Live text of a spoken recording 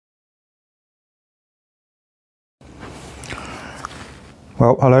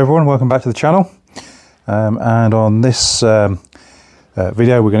Well, hello everyone, welcome back to the channel. And on this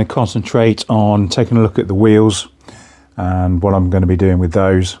video we're going to concentrate on taking a look at the wheels and what I'm going to be doing with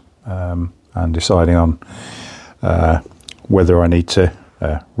those, and deciding on whether I need to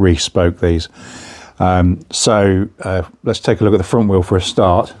re-spoke these. So let's take a look at the front wheel for a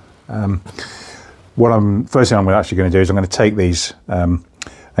start. First thing I'm actually going to do is I'm going to take these and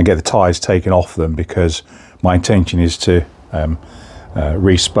get the tyres taken off them, because my intention is to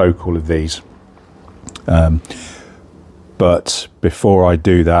re-spoke all of these. But before I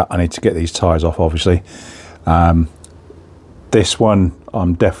do that, I need to get these tyres off, obviously. This one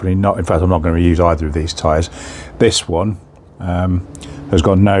I'm definitely not, in fact I'm not going to reuse either of these tyres. This one has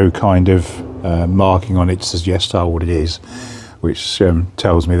got no kind of marking on it to suggest what it is, which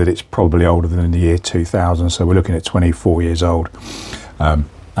tells me that it's probably older than the year 2000, so we're looking at 24 years old.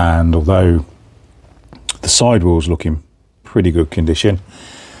 And although the sidewall's looking pretty good condition,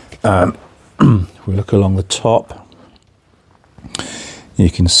 if we look along the top, you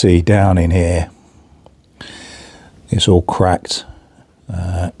can see down in here it's all cracked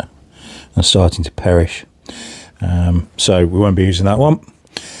and starting to perish, so we won't be using that one.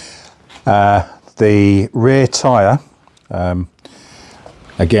 The rear tyre,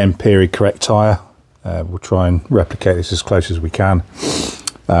 again period correct tyre. We'll try and replicate this as close as we can,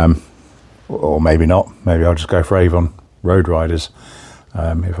 or maybe not. Maybe I'll just go for Avon Road Riders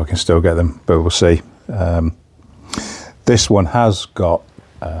if I can still get them, but we'll see. This one has got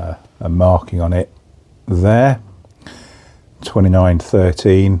a marking on it there,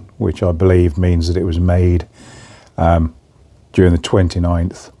 2913, which I believe means that it was made during the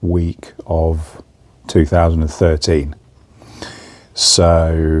 29th week of 2013.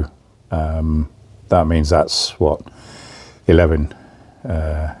 So that means that's what, 11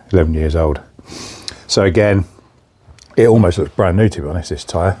 years old. So again, it almost looks brand new, to be honest, this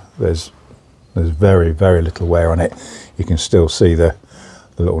tyre. There's very, very little wear on it. You can still see the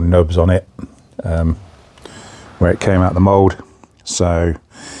little nubs on it where it came out the mould. So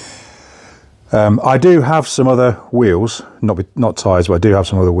I do have some other wheels, not tyres, but I do have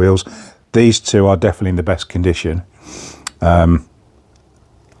some other wheels. These two are definitely in the best condition as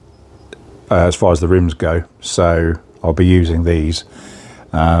far as the rims go, so I'll be using these.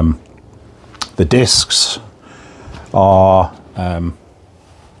 The discs are, I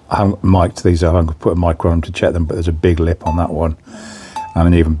haven't mic'd these up. I'm going to put a mic on them to check them, but there's a big lip on that one and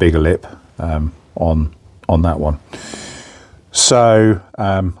an even bigger lip on that one. So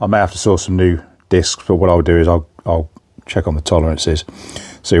I may have to source some new discs, but what I'll do is I'll check on the tolerances,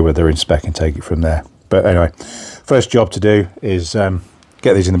 see whether they're in spec, and take it from there. But anyway, first job to do is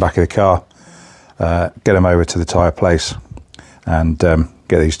get these in the back of the car, get them over to the tyre place, and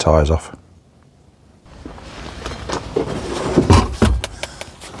get these tyres off.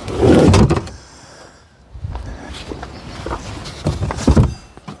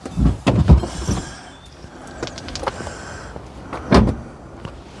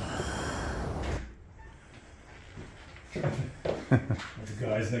 The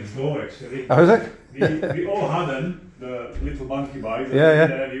guys next door, actually. Oh, is it? We all had them, the little monkey bike.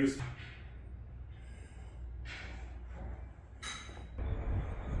 Yeah.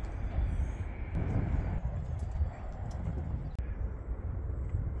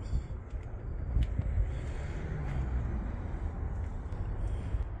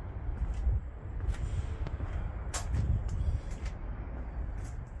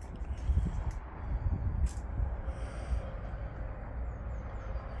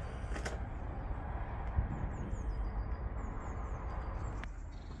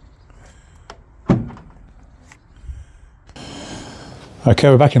 Okay,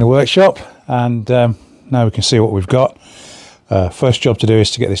 we're back in the workshop, and now we can see what we've got. First job to do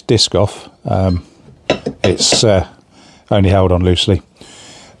is to get this disc off. It's only held on loosely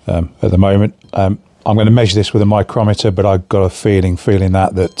at the moment. I'm going to measure this with a micrometer, but I've got a feeling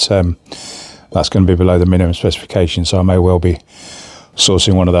that that's going to be below the minimum specification, so I may well be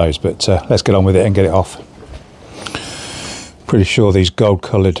sourcing one of those. But let's get on with it and get it off. Pretty sure these gold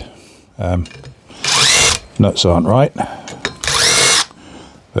coloured nuts aren't right,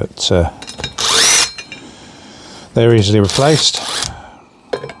 but they're easily replaced.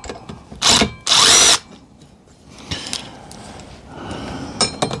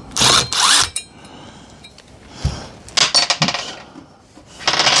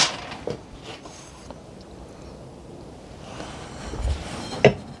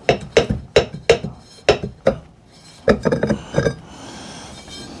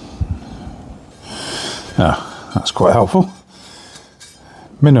 That's quite helpful.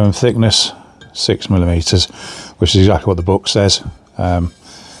 Minimum thickness 6mm, which is exactly what the book says.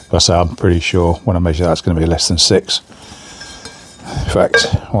 But I say I'm pretty sure when I measure that it's going to be less than 6. In fact,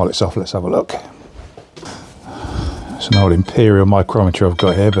 while it's off, let's have a look. It's an old imperial micrometer I've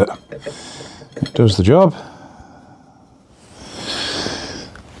got here, but it does the job.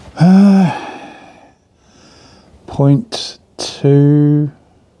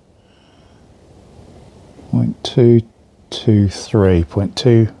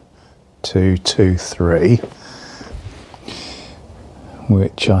 0.223,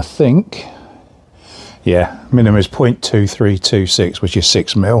 which I think, yeah, minimum is 0.2326, which is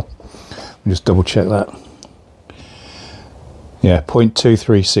 6 mil. Let me just double check that. Yeah,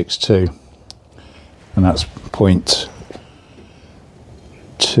 0.2362, and that's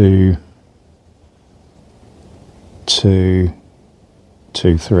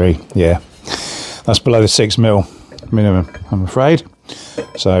 0.2223. Yeah, that's below the 6 mil minimum, I'm afraid.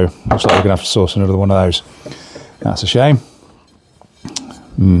 So looks like we're gonna have to source another one of those. That's a shame.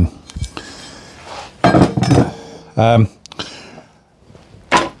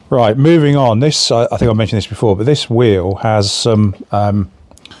 Right, moving on. This, I think I mentioned this before, but this wheel has some,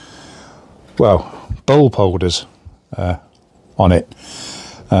 well, bulb holders on it.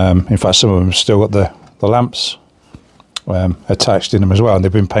 In fact, some of them have still got the lamps attached in them as well, and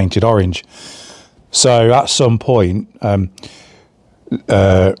they've been painted orange. So at some point, this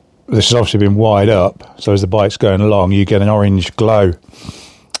has obviously been wired up, so as the bike's going along, you get an orange glow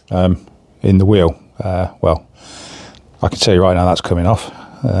in the wheel. Well, I can tell you right now that's coming off.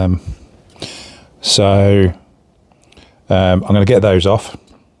 So I'm going to get those off.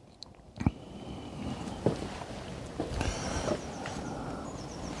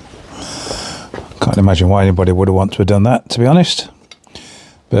 Can't imagine why anybody would have wanted to have done that, to be honest.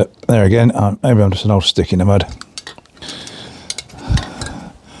 But there again, maybe I'm just an old stick in the mud.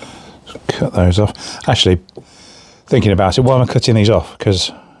 Just cut those off. Actually, thinking about it, why am I cutting these off?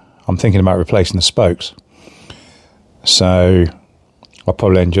 Because I'm thinking about replacing the spokes. So I'll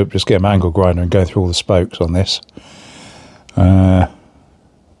probably end up just getting my angle grinder and go through all the spokes on this. Might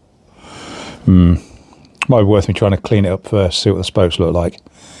be worth me trying to clean it up first, see what the spokes look like.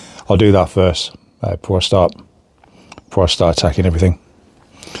 I'll do that first before I start attacking everything.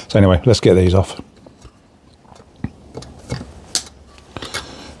 So anyway, let's get these off.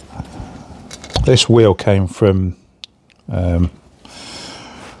 This wheel came from the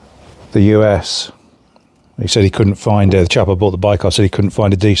US. He said he couldn't find, the chap I bought the bike off said he couldn't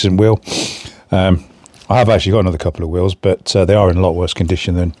find a decent wheel. I have actually got another couple of wheels, but they are in a lot worse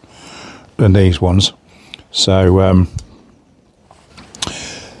condition than these ones. So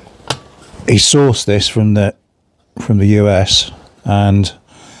he sourced this from the US, and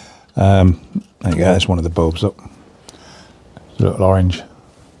there you go, there's one of the bulbs up. A little orange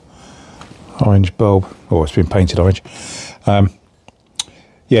bulb. Oh, it's been painted orange. Yeah,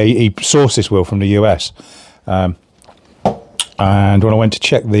 he sourced this wheel from the US, and when I went to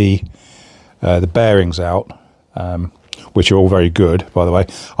check the bearings out, which are all very good, by the way,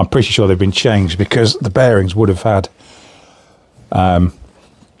 I'm pretty sure they've been changed, because the bearings would have had,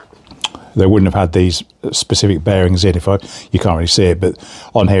 they wouldn't have had these specific bearings in. You can't really see it, but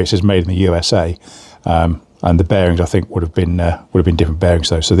on here it says made in the USA, and the bearings I think would have been different bearings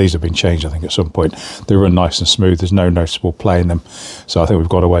though. So these have been changed, I think, at some point. They run nice and smooth. There's no noticeable play in them, so I think we've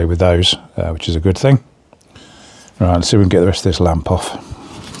got away with those, which is a good thing. Right, let's see if we can get the rest of this lamp off.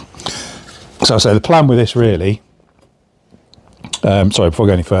 So I say the plan with this really. Sorry, before I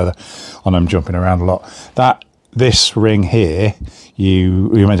go any further, I know I'm jumping around a lot. This ring here,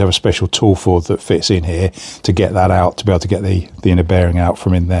 you're meant to have a special tool for that fits in here to get that out, to be able to get the inner bearing out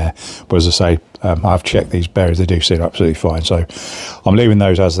from in there. But as I say, I've checked these bearings, they do seem absolutely fine. So I'm leaving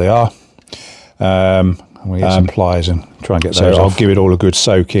those as they are. We get some pliers and try and get those off. I'll give it all a good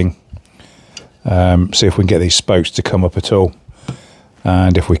soaking. See if we can get these spokes to come up at all.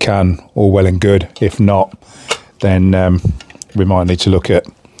 And if we can, all well and good. If not, then we might need to look at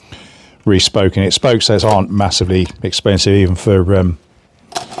respoking it. Spoke sets aren't massively expensive, even for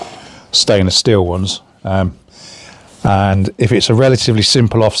stainless steel ones, and if it's a relatively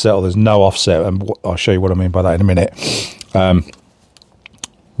simple offset or there's no offset, and I'll show you what I mean by that in a minute,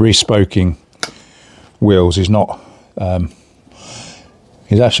 respoking wheels is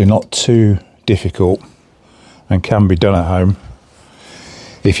actually not too difficult and can be done at home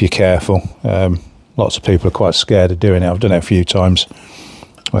if you're careful. Lots of people are quite scared of doing it. I've done it a few times.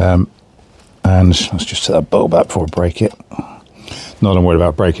 And let's just set that bulb out before I break it. Not I'm worried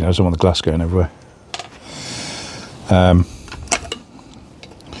about breaking it, I don't want the glass going everywhere. Yeah,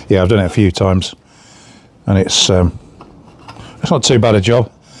 I've done it a few times, and it's not too bad a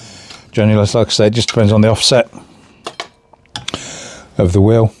job. Generally, like I say, it just depends on the offset. of the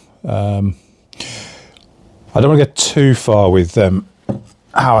wheel. I don't want to get too far with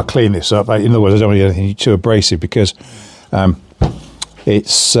how I clean this up. In other words, I don't want to get anything too abrasive because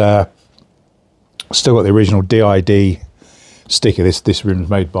it's still got the original DID sticker. This rim is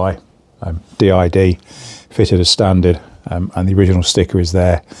made by DID, fitted as standard, and the original sticker is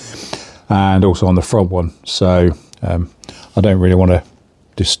there, and also on the front one. So I don't really want to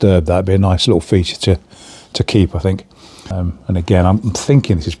disturb that. It'd be a nice little feature to keep, I think. And again, I'm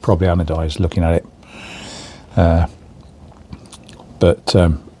thinking this is probably anodized looking at it. But I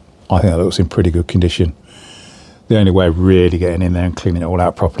think that looks in pretty good condition. The only way of really getting in there and cleaning it all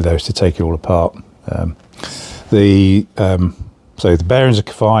out properly though is to take it all apart. So the bearings are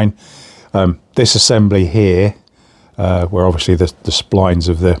fine. This assembly here, where obviously the splines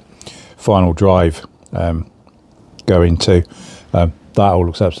of the final drive go into, that all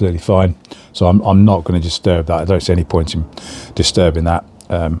looks absolutely fine. So I'm not going to disturb that. I don't see any point in disturbing that.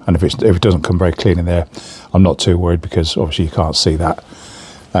 And if it doesn't come very clean in there, I'm not too worried because obviously you can't see that.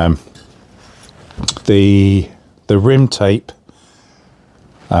 The rim tape,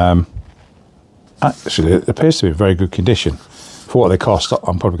 actually it appears to be in very good condition. For what they cost,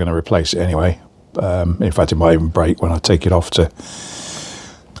 I'm probably going to replace it anyway. In fact, it might even break when I take it off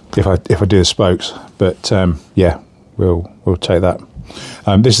if I do the spokes. But yeah, we'll take that.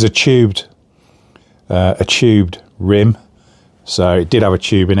 This is a tubed rim. So it did have a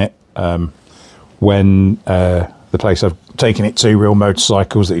tube in it. When the place I've taken it to, Real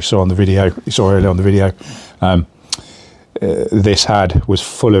Motorcycles, that you saw earlier on the video, this was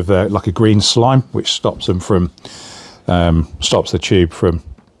full of like a green slime, which stops the tube from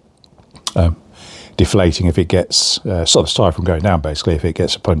deflating if it gets stops the tyre from going down. Basically, if it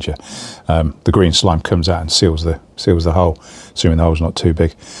gets a puncture, the green slime comes out and seals the hole, assuming the hole's not too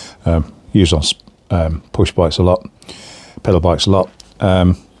big. Used on push bikes a lot. Pedal bikes a lot.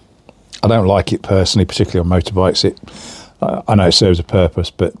 I don't like it personally, particularly on motorbikes. I know it serves a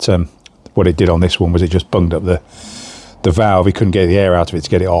purpose, but what it did on this one was it just bunged up the valve. He couldn't get the air out of it to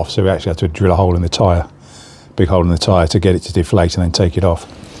get it off, so we actually had to drill a hole in the tyre, big hole in the tyre, to get it to deflate and then take it off.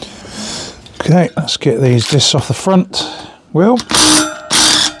 Okay, let's get these discs off the front wheel.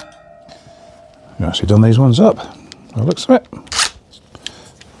 We've actually done these ones up, by the looks of it.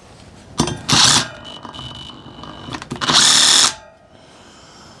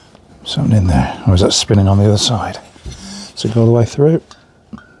 Something in there, or is that spinning on the other side? Does it go all the way through?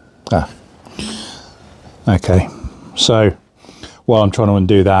 Okay, so while I'm trying to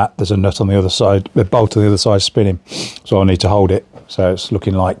undo that, there's a nut on the other side, the bolt on the other side spinning, so I'll need to hold it. So it's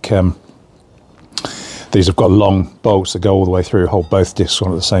looking like these have got long bolts that go all the way through, hold both discs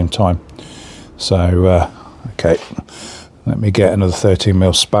on at the same time. So okay, let me get another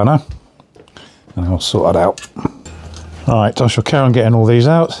 13mm spanner and I'll sort that out. Alright, I shall carry on getting all these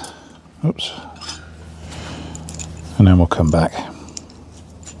out. Oops. And then we'll come back.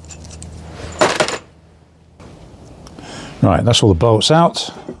 Right, that's all the bolts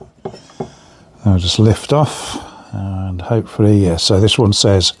out. I'll just lift off and hopefully, yeah, so this one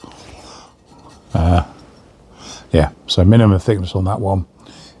says, yeah, so minimum thickness on that one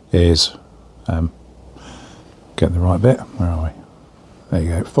is, get the right bit, where are we? There you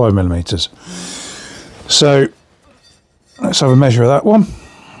go, 5mm. So, let's have a measure of that one.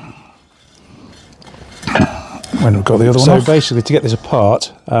 When we've got the other one off. So basically, to get this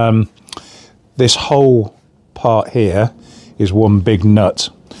apart, this whole part here is one big nut,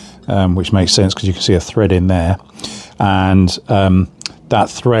 which makes sense because you can see a thread in there, and that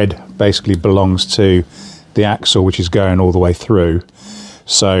thread basically belongs to the axle, which is going all the way through.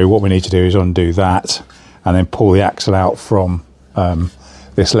 So what we need to do is undo that and then pull the axle out from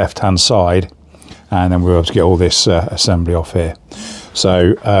this left hand side, and then we're able to get all this assembly off here.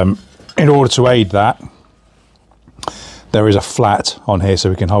 So in order to aid that, there is a flat on here, so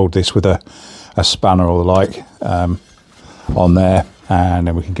we can hold this with a spanner or the like on there, and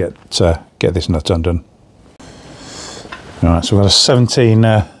then we can get this nut undone. All right, so we've got a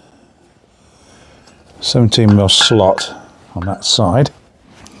 17mm slot on that side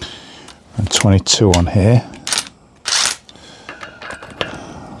and 22 on here.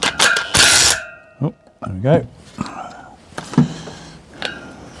 Oh, there we go.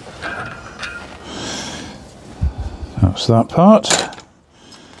 That's that part.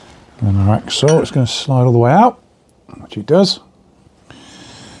 And our axle is going to slide all the way out, which it does.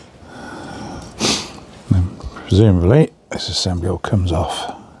 And presumably this assembly all comes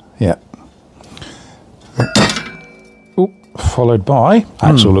off. Yeah. Ooh, followed by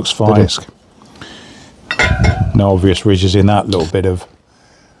axle looks fine. The disc. No obvious ridges in that. Little bit of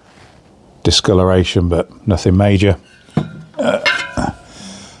discoloration, but nothing major.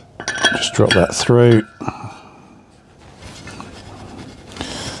 Just drop that through.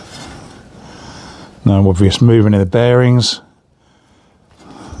 No obvious movement in the bearings.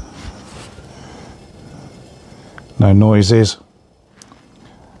 No noises.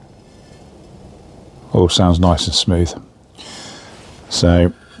 All sounds nice and smooth.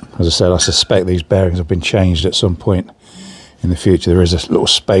 So, as I said, I suspect these bearings have been changed at some point in the future. There is a little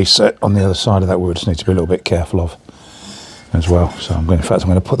space on the other side of that we just need to be a little bit careful of as well. So in fact I'm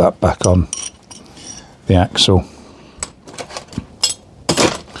going to put that back on the axle.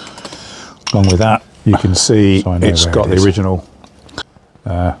 Along with that, you can see it's got the original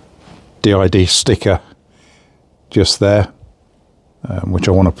DID sticker just there, which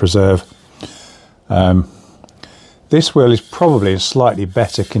I want to preserve. This wheel is probably in slightly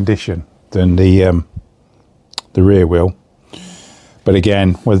better condition than the rear wheel, but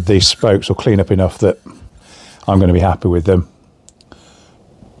again, whether these spokes will clean up enough that I'm going to be happy with them,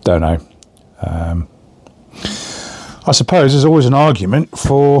 don't know. I suppose there's always an argument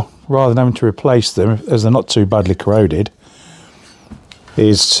for, rather than having to replace them, as they're not too badly corroded,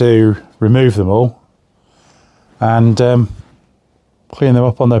 is to remove them all and clean them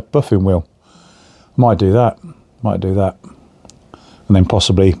up on the buffing wheel. Might do that, and then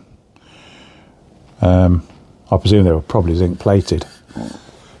possibly, I presume they were probably zinc plated,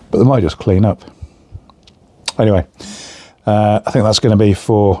 but they might just clean up. Anyway, I think that's going to be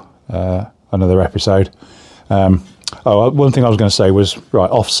for another episode. One thing I was going to say was, right,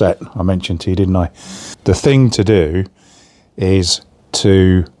 offset, I mentioned to you, didn't I? The thing to do is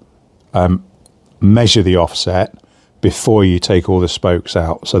to measure the offset before you take all the spokes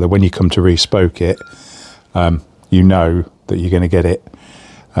out, so that when you come to re-spoke it, you know that you're going to get it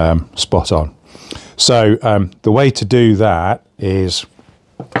spot on. So the way to do that is,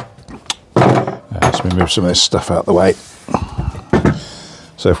 let's move some of this stuff out of the way.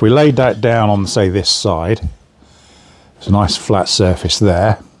 So if we laid that down on, say, this side, there's a nice flat surface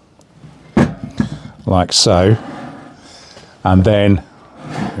there, like so, and then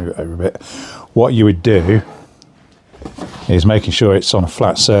over a bit, what you would do is, making sure it's on a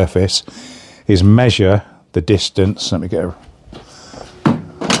flat surface, is measure the distance. Let me get a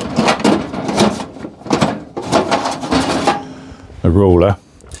ruler.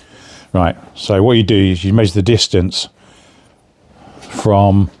 Right, so what you do is you measure the distance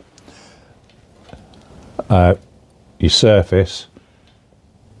from your surface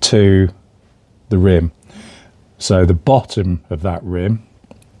to the rim. So the bottom of that rim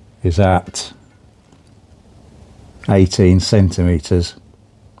is at 18 centimetres,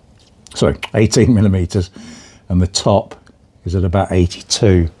 sorry, 18 millimetres, and the top is at about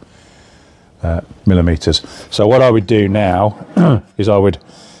 82 millimetres. So what I would do now is I would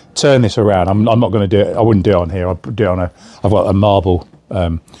turn this around. I'm not going to do it, I wouldn't do it on here, I'll do it on I've got a marble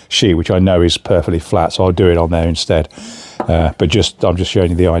sheet which I know is perfectly flat, so I'll do it on there instead. But I'm just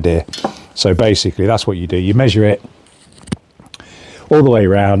showing you the idea. So basically that's what you do. You measure it all the way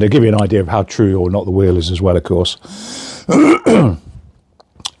around. It'll give you an idea of how true or not the wheel is as well, of course.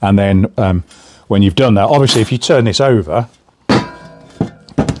 And then when you've done that, obviously if you turn this over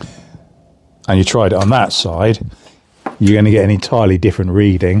and you tried it on that side, you're going to get an entirely different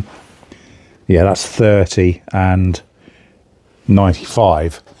reading. Yeah, that's 30 and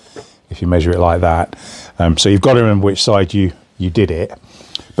 95 if you measure it like that. So you've got to remember which side you did it.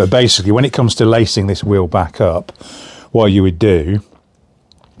 But basically, when it comes to lacing this wheel back up, what you would do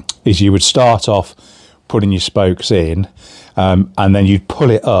is you would start off putting your spokes in, and then you'd pull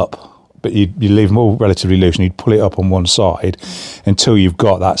it up, but you leave them all relatively loose, and you'd pull it up on one side until you've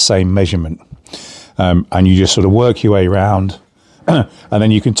got that same measurement. And you just sort of work your way around, and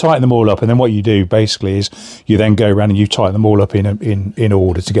then you can tighten them all up. And then what you do basically is you then go around and you tighten them all up in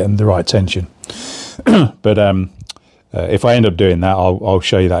order to get them the right tension. But if I end up doing that, I'll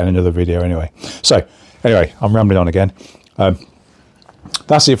show you that in another video anyway. So anyway, I'm rambling on again.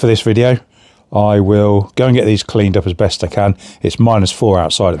 That's it for this video. I will go and get these cleaned up as best I can. It's -4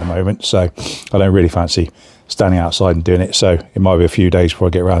 outside at the moment, so I don't really fancy standing outside and doing it. So it might be a few days before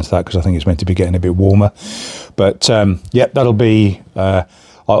I get around to that, because I think it's meant to be getting a bit warmer. But yeah, that'll be,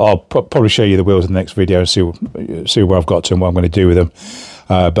 I'll probably show you the wheels in the next video and see where I've got to and what I'm going to do with them.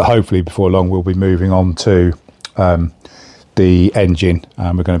 But hopefully before long we'll be moving on to the engine,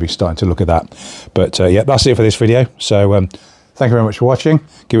 and we're going to be starting to look at that. But yeah, that's it for this video. So thank you very much for watching.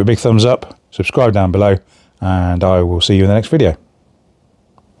 Give it a big thumbs up, subscribe down below, and I will see you in the next video.